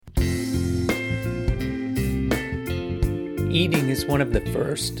Eating is one of the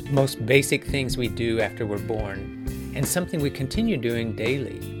first, most basic things we do after we're born, and something we continue doing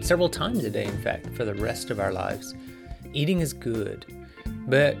daily, several times a day in fact, for the rest of our lives. Eating is good,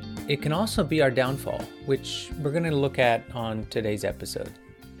 but it can also be our downfall, which we're going to look at on today's episode.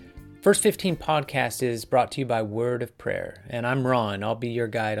 First 15 podcast is brought to you by Word of Prayer, and I'm Ron. I'll be your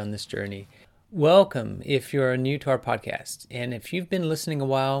guide on this journey. Welcome if you're new to our podcast, and if you've been listening a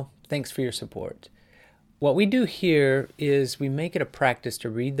while, thanks for your support. What we do here is we make it a practice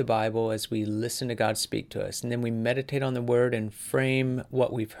to read the Bible as we listen to God speak to us, and then we meditate on the Word and frame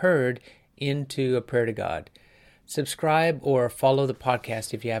what we've heard into a prayer to God. Subscribe or follow the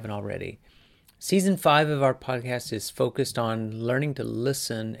podcast if you haven't already. Season 5 of our podcast is focused on learning to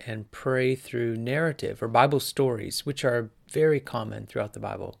listen and pray through narrative or Bible stories, which are very common throughout the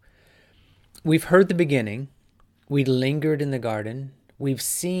Bible. We've heard the beginning. We lingered in the garden. We've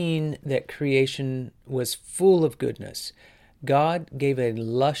seen that creation was full of goodness. God gave a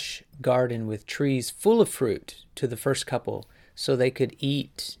lush garden with trees full of fruit to the first couple so they could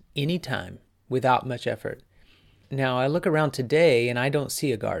eat anytime without much effort. Now, I look around today and I don't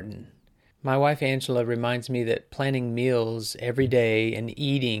see a garden. My wife Angela reminds me that planning meals every day and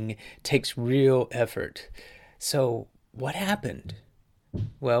eating takes real effort. So, what happened?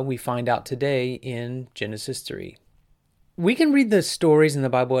 Well, we find out today in Genesis 3. We can read the stories in the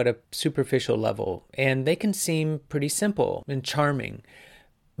Bible at a superficial level, and they can seem pretty simple and charming.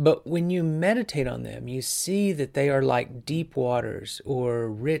 But when you meditate on them, you see that they are like deep waters or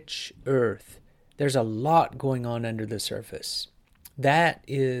rich earth. There's a lot going on under the surface. That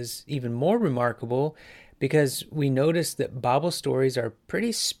is even more remarkable because we notice that Bible stories are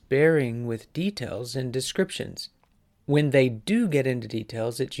pretty sparing with details and descriptions. When they do get into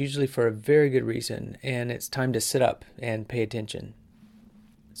details, it's usually for a very good reason, and it's time to sit up and pay attention.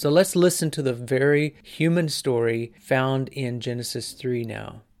 So let's listen to the very human story found in Genesis 3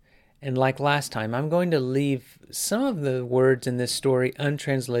 now. And like last time, I'm going to leave some of the words in this story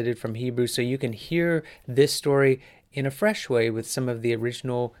untranslated from Hebrew so you can hear this story in a fresh way with some of the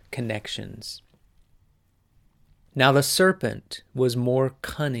original connections. Now the serpent was more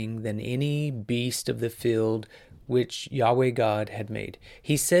cunning than any beast of the field which Yahweh God had made.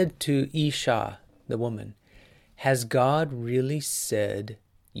 He said to Isha, the woman, "Has God really said,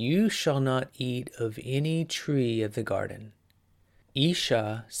 'You shall not eat of any tree of the garden'?"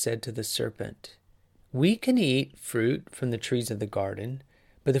 Isha said to the serpent, "We can eat fruit from the trees of the garden,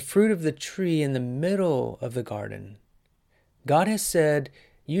 but the fruit of the tree in the middle of the garden, God has said,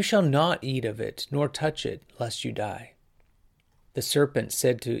 'You shall not eat of it, nor touch it, lest you die.'" The serpent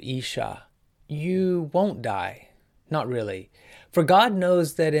said to Isha, "You won't die. Not really. For God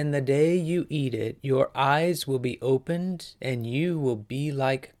knows that in the day you eat it, your eyes will be opened, and you will be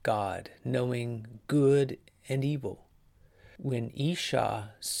like God, knowing good and evil." When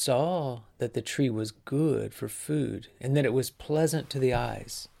Isha saw that the tree was good for food, and that it was pleasant to the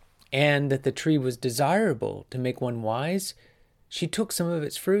eyes, and that the tree was desirable to make one wise, she took some of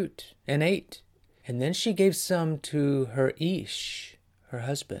its fruit and ate. And then she gave some to her Ish, her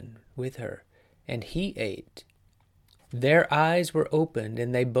husband, with her, and he ate. Their eyes were opened,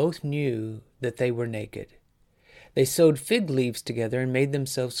 and they both knew that they were naked. They sewed fig leaves together and made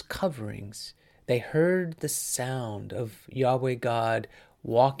themselves coverings. They heard the sound of Yahweh God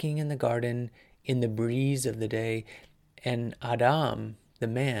walking in the garden in the breeze of the day, and Adam, the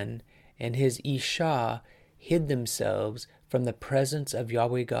man, and his Isha hid themselves from the presence of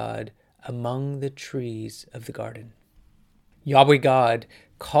Yahweh God among the trees of the garden. Yahweh God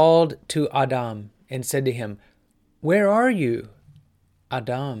called to Adam and said to him, "Where are you?"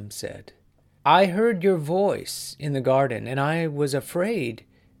 Adam said, "I heard your voice in the garden, and I was afraid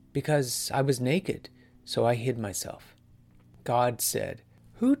because I was naked, so I hid myself." God said,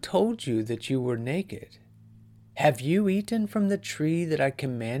 "Who told you that you were naked? Have you eaten from the tree that I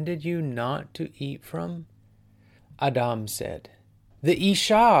commanded you not to eat from?" Adam said, "The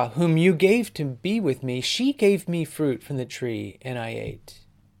Isha whom you gave to be with me, she gave me fruit from the tree, and I ate."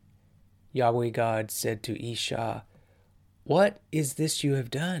 Yahweh God said to Isha, "What is this you have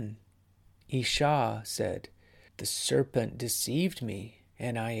done?" Isha said, "The serpent deceived me,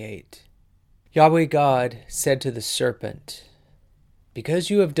 and I ate." Yahweh God said to the serpent, "Because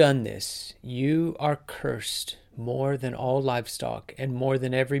you have done this, you are cursed more than all livestock and more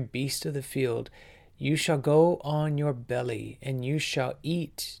than every beast of the field. You shall go on your belly, and you shall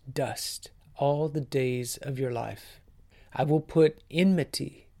eat dust all the days of your life. I will put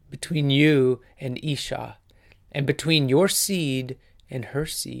enmity between you and Isha, and between your seed and her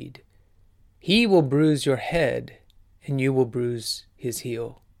seed. He will bruise your head, and you will bruise his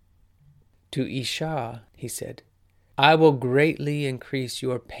heel." To Isha, he said, I will greatly increase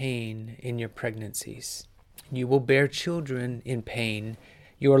your pain in your pregnancies. You will bear children in pain.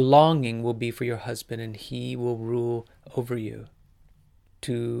 Your longing will be for your husband, and he will rule over you.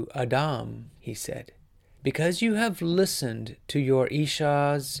 To Adam, he said, because you have listened to your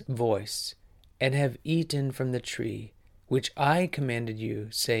Isha's voice, and have eaten from the tree, which I commanded you,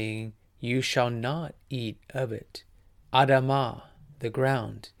 saying, you shall not eat of it. Adamah, the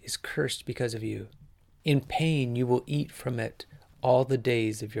ground, is cursed because of you. In pain you will eat from it all the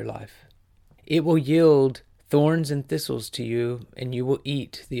days of your life. It will yield thorns and thistles to you, and you will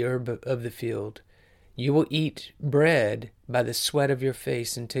eat the herb of the field. You will eat bread by the sweat of your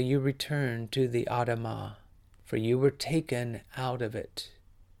face until you return to the Adamah, for you were taken out of it.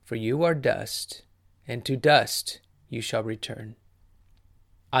 For you are dust, and to dust you shall return.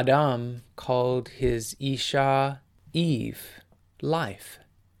 Adam called his Isha Eve, life,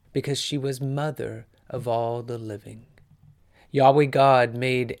 because she was mother of all the living. Yahweh God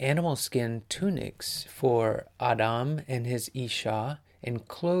made animal skin tunics for Adam and his Isha and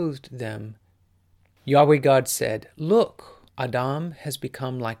clothed them. Yahweh God said, look, Adam has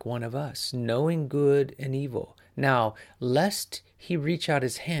become like one of us, knowing good and evil. Now, lest he reach out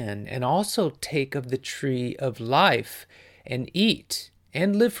his hand and also take of the tree of life and eat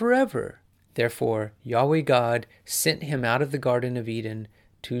and live forever. Therefore, Yahweh God sent him out of the Garden of Eden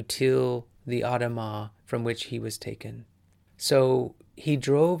to till the Adamah from which he was taken. So he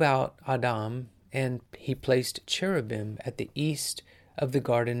drove out Adam, and he placed cherubim at the east of the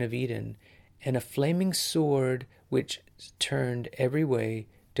Garden of Eden, and a flaming sword which turned every way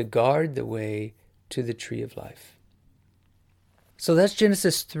to guard the way to the tree of life. So that's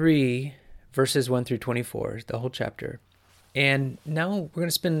Genesis 3, verses 1 through 24, the whole chapter. And now we're going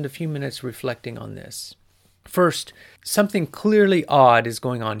to spend a few minutes reflecting on this. First, something clearly odd is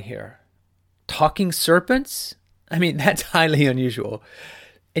going on here. Talking serpents? I mean, that's highly unusual.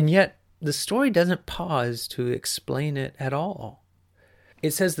 And yet, the story doesn't pause to explain it at all.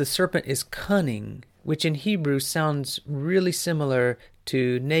 It says the serpent is cunning, which in Hebrew sounds really similar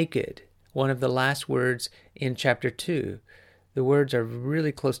to naked, one of the last words in chapter 2. The words are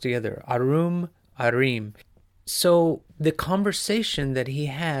really close together. Arum, arim. So the conversation that he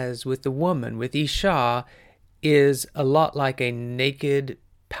has with the woman, with Isha, is a lot like a naked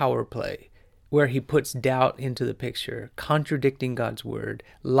power play, where he puts doubt into the picture, contradicting God's word,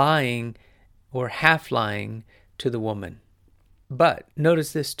 lying or half-lying to the woman. But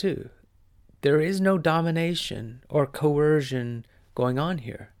notice this too. There is no domination or coercion going on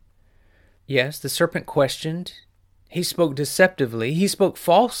here. Yes, the serpent questioned. He spoke deceptively. He spoke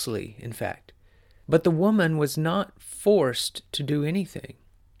falsely, in fact. But the woman was not forced to do anything.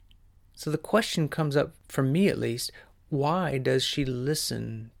 So the question comes up, for me at least, why does she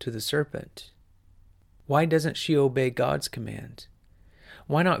listen to the serpent? Why doesn't she obey God's command?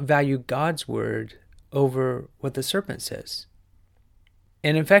 Why not value God's word over what the serpent says?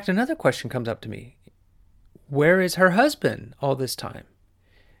 And in fact, another question comes up to me. Where is her husband all this time?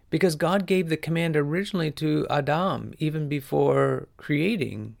 Because God gave the command originally to Adam, even before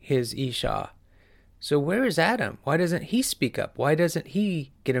creating his Isha. So where is Adam? Why doesn't he speak up? Why doesn't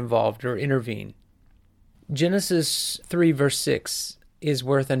he get involved or intervene? Genesis 3 verse 6 is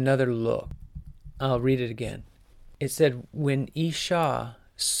worth another look. I'll read it again. It said, when Isha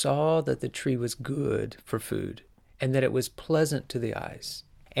saw that the tree was good for food, and that it was pleasant to the eyes,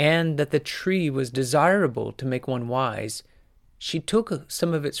 and that the tree was desirable to make one wise, she took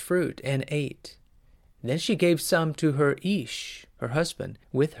some of its fruit and ate. Then she gave some to her Ish, her husband,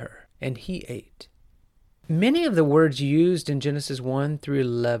 with her, and he ate. Many of the words used in Genesis 1 through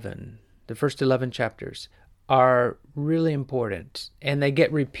 11, the first 11 chapters, are really important, and they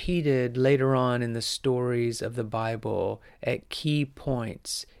get repeated later on in the stories of the Bible at key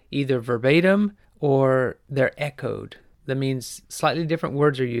points, either verbatim or they're echoed. That means slightly different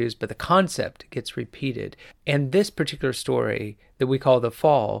words are used, but the concept gets repeated. And this particular story that we call the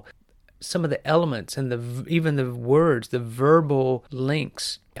fall, some of the elements and even the words, the verbal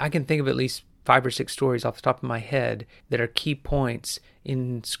links, I can think of at least 5 or 6 stories off the top of my head that are key points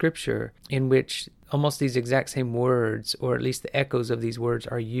in Scripture in which almost these exact same words, or at least the echoes of these words,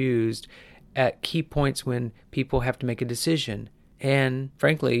 are used at key points when people have to make a decision. And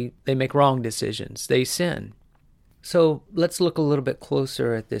frankly, they make wrong decisions. They sin. So let's look a little bit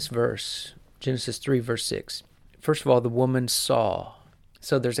closer at this verse, Genesis 3, verse 6. First of all, the woman saw.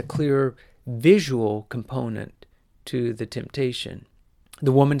 So there's a clear visual component to the temptation.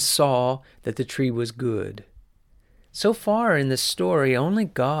 The woman saw that the tree was good. So far in the story, only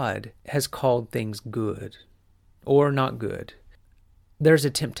God has called things good or not good. There's a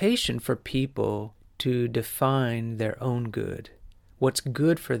temptation for people to define their own good, what's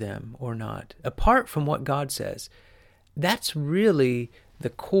good for them or not, apart from what God says. That's really the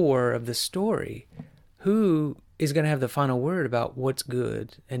core of the story. Who is going to have the final word about what's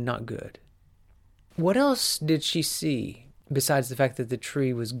good and not good? What else did she see besides the fact that the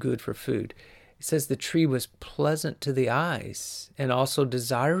tree was good for food? It says the tree was pleasant to the eyes and also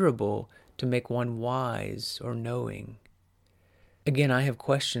desirable to make one wise or knowing. Again, I have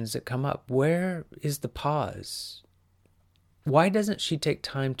questions that come up. Where is the pause? Why doesn't she take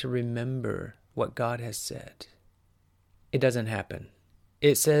time to remember what God has said? It doesn't happen.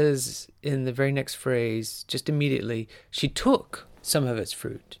 It says in the very next phrase, just immediately, she took some of its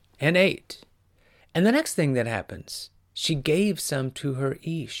fruit and ate. And the next thing that happens, she gave some to her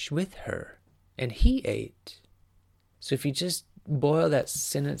Ish with her, and he ate. So if you just boil that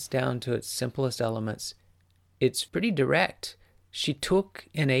sentence down to its simplest elements, it's pretty direct. She took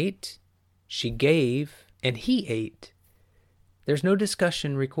and ate, she gave, and he ate. There's no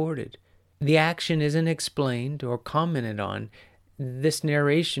discussion recorded. The action isn't explained or commented on. This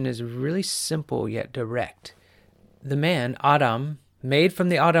narration is really simple yet direct. The man, Adam, made from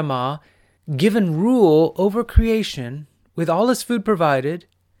the Adamah, given rule over creation with all his food provided,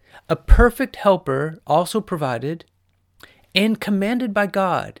 a perfect helper also provided, and commanded by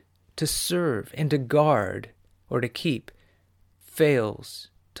God to serve and to guard or to keep, fails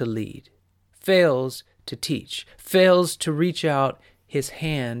to lead, fails to teach, fails to reach out his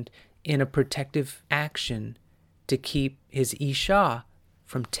hand in a protective action to keep his Isha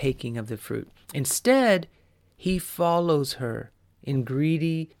from taking of the fruit. Instead, he follows her in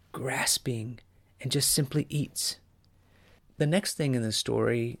greedy grasping and just simply eats. The next thing in the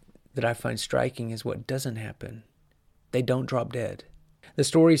story that I find striking is what doesn't happen. They don't drop dead. The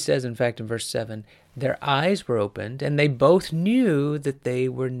story says, in fact, in verse 7, their eyes were opened and they both knew that they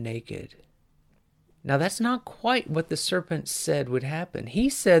were naked. Now, that's not quite what the serpent said would happen. He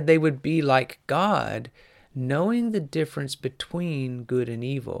said they would be like God, knowing the difference between good and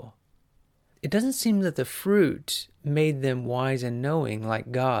evil. It doesn't seem that the fruit made them wise and knowing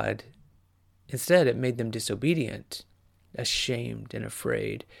like God. Instead, it made them disobedient, ashamed, and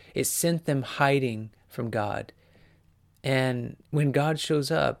afraid. It sent them hiding from God. And when God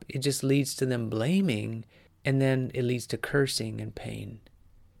shows up, it just leads to them blaming, and then it leads to cursing and pain.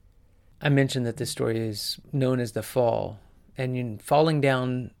 I mentioned that this story is known as the fall, and falling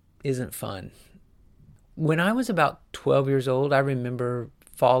down isn't fun. When I was about 12 years old, I remember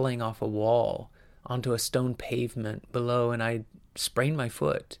falling off a wall onto a stone pavement below, and I sprained my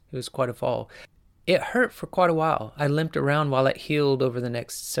foot. It was quite a fall. It hurt for quite a while. I limped around while it healed over the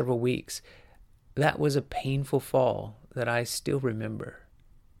next several weeks. That was a painful fall that I still remember.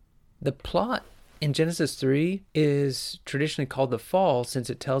 The plot in Genesis 3 is traditionally called the fall, since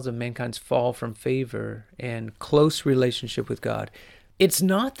it tells of mankind's fall from favor and close relationship with God. It's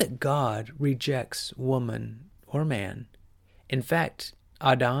not that God rejects woman or man. In fact,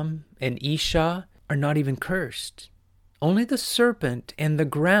 Adam and Isha are not even cursed. Only the serpent and the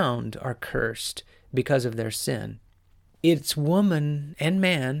ground are cursed because of their sin. It's woman and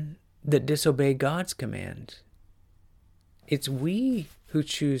man that disobey God's command. It's we who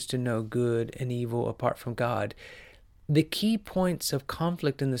choose to know good and evil apart from God. The key points of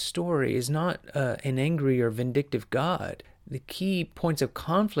conflict in the story is not an angry or vindictive God. The key points of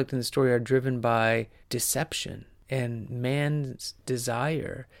conflict in the story are driven by deception and man's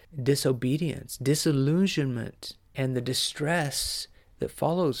desire, disobedience, disillusionment, and the distress that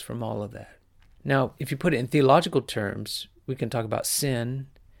follows from all of that. Now, if you put it in theological terms, we can talk about sin,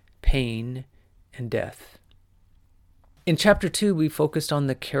 pain, and death. In chapter 2, we focused on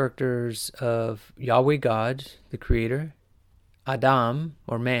the characters of Yahweh God, the Creator, Adam,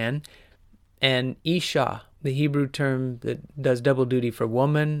 or man, and Isha, the Hebrew term that does double duty for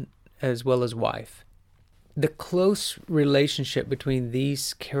woman as well as wife. The close relationship between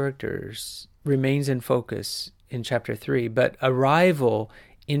these characters remains in focus in chapter 3, but a rival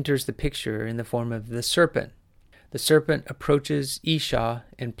enters the picture in the form of the serpent. The serpent approaches Isha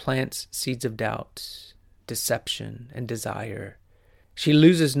and plants seeds of doubt, deception, and desire. She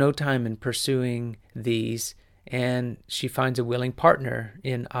loses no time in pursuing these, and she finds a willing partner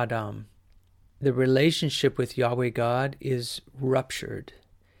in Adam. The relationship with Yahweh God is ruptured,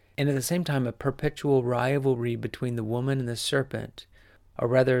 and at the same time a perpetual rivalry between the woman and the serpent, or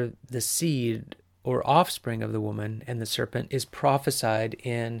rather the seed or offspring of the woman and the serpent, is prophesied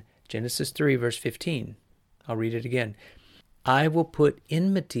in Genesis 3, verse 15. I'll read it again. I will put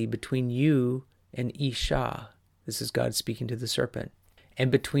enmity between you and Isha. This is God speaking to the serpent. And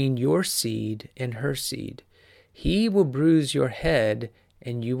between your seed and her seed. He will bruise your head,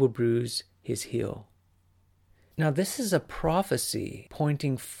 and you will bruise his heel. Now, this is a prophecy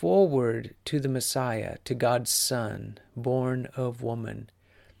pointing forward to the Messiah, to God's Son, born of woman.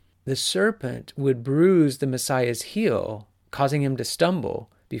 The serpent would bruise the Messiah's heel, causing him to stumble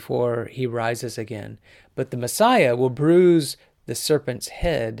before he rises again. But the Messiah will bruise the serpent's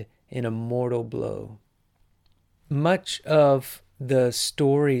head in a mortal blow. Much of the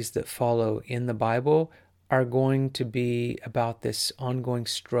stories that follow in the Bible are going to be about this ongoing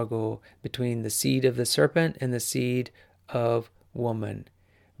struggle between the seed of the serpent and the seed of woman,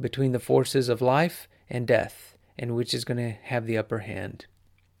 between the forces of life and death, and which is going to have the upper hand.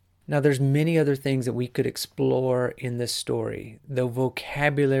 Now, there's many other things that we could explore in this story. The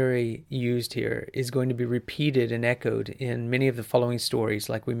vocabulary used here is going to be repeated and echoed in many of the following stories,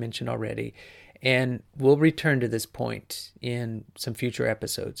 like we mentioned already, and we'll return to this point in some future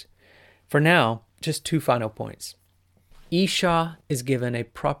episodes. For now, just 2 final points. Isha is given a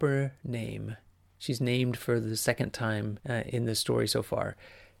proper name. She's named for the second time in the story so far.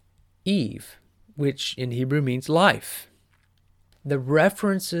 Eve, which in Hebrew means life. The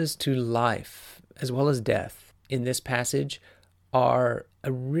references to life as well as death in this passage are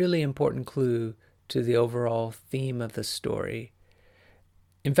a really important clue to the overall theme of the story.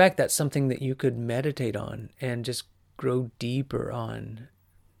 In fact, that's something that you could meditate on and just grow deeper on,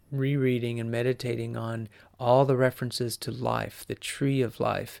 rereading and meditating on all the references to life, the tree of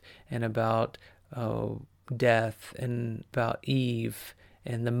life, and about death, and about Eve,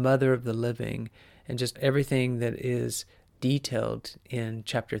 and the mother of the living, and just everything that is detailed in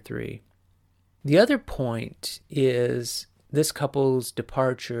chapter 3. The other point is this couple's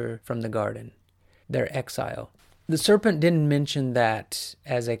departure from the garden, their exile. The serpent didn't mention that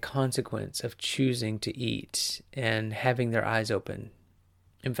as a consequence of choosing to eat and having their eyes open.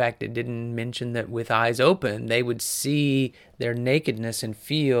 In fact, it didn't mention that with eyes open, they would see their nakedness and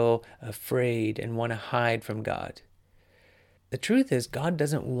feel afraid and want to hide from God. The truth is, God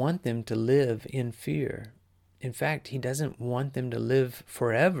doesn't want them to live in fear. In fact, He doesn't want them to live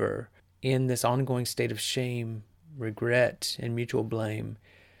forever in this ongoing state of shame, regret, and mutual blame.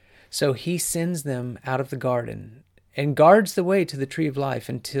 So He sends them out of the garden and guards the way to the tree of life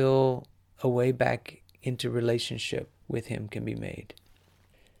until a way back into relationship with Him can be made.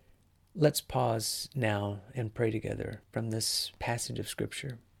 Let's pause now and pray together from this passage of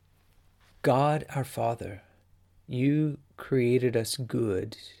Scripture. God, our Father, You created us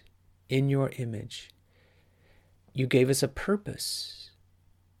good in Your image. You gave us a purpose,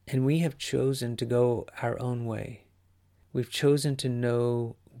 and we have chosen to go our own way. We've chosen to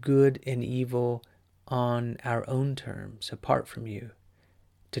know good and evil on our own terms, apart from You,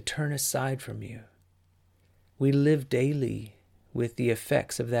 to turn aside from You. We live daily with the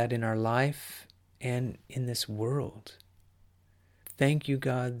effects of that in our life and in this world. Thank You,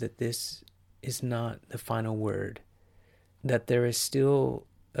 God, that this is not the final word, that there is still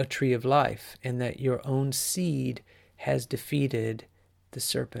a tree of life, and that Your own seed has defeated the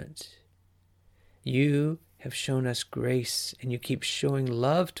serpent. You have shown us grace, and You keep showing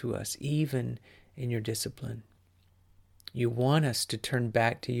love to us, even in Your discipline. You want us to turn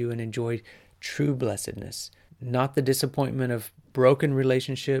back to You and enjoy true blessedness, not the disappointment of broken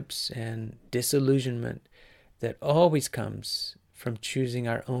relationships and disillusionment that always comes from choosing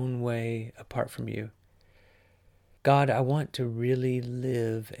our own way apart from You. God, I want to really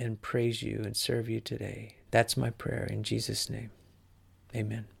live and praise You and serve You today. That's my prayer in Jesus' name.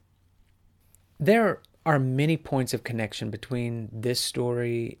 Amen. There are many points of connection between this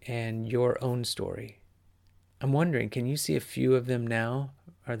story and your own story. I'm wondering, can you see a few of them now?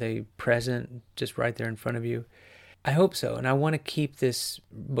 Are they present just right there in front of you? I hope so, and I want to keep this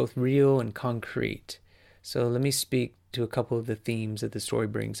both real and concrete. So let me speak to a couple of the themes that the story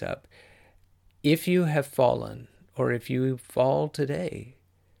brings up. If you have fallen, or if you fall today,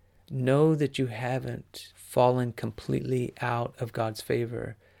 know that you haven't fallen completely out of God's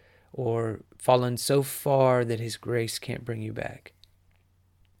favor, or fallen so far that His grace can't bring you back.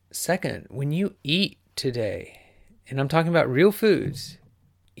 Second, when you eat today, and I'm talking about real foods,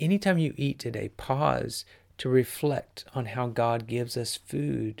 anytime you eat today, pause to reflect on how God gives us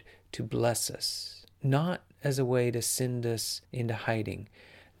food to bless us, not as a way to send us into hiding.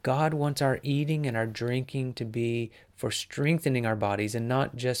 God wants our eating and our drinking to be for strengthening our bodies and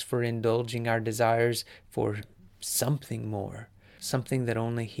not just for indulging our desires for something more, something that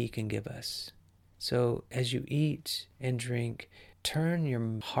only He can give us. So as you eat and drink, turn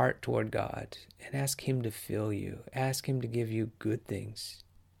your heart toward God and ask Him to fill you. Ask Him to give you good things.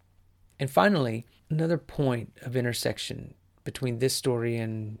 And finally, another point of intersection between this story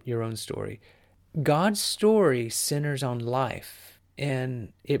and your own story. God's story centers on life,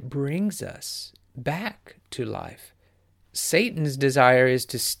 and it brings us back to life. Satan's desire is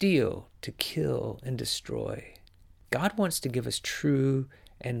to steal, to kill, and destroy. God wants to give us true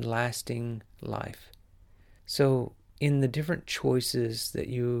and lasting life. So in the different choices that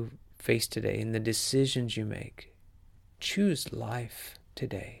you face today, in the decisions you make, choose life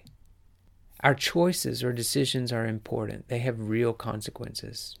today. Our choices or decisions are important. They have real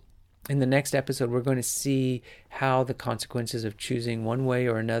consequences. In the next episode, we're going to see how the consequences of choosing one way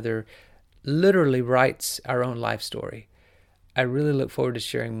or another literally writes our own life story. I really look forward to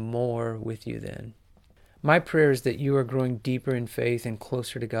sharing more with you then. My prayer is that you are growing deeper in faith and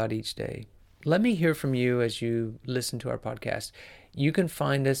closer to God each day. Let me hear from you as you listen to our podcast. You can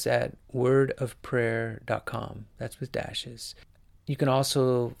find us at wordofprayer.com. That's with dashes. You can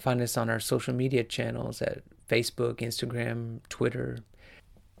also find us on our social media channels at Facebook, Instagram, Twitter.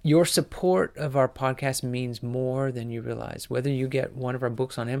 Your support of our podcast means more than you realize. Whether you get one of our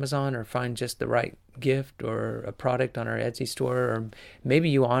books on Amazon or find just the right gift or a product on our Etsy store, or maybe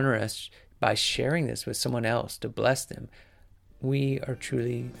you honor us by sharing this with someone else to bless them, we are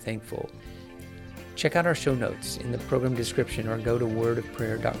truly thankful. Check out our show notes in the program description or go to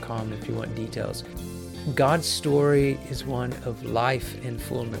wordofprayer.com if you want details. God's story is one of life and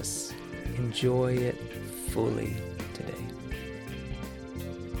fullness. Enjoy it fully today.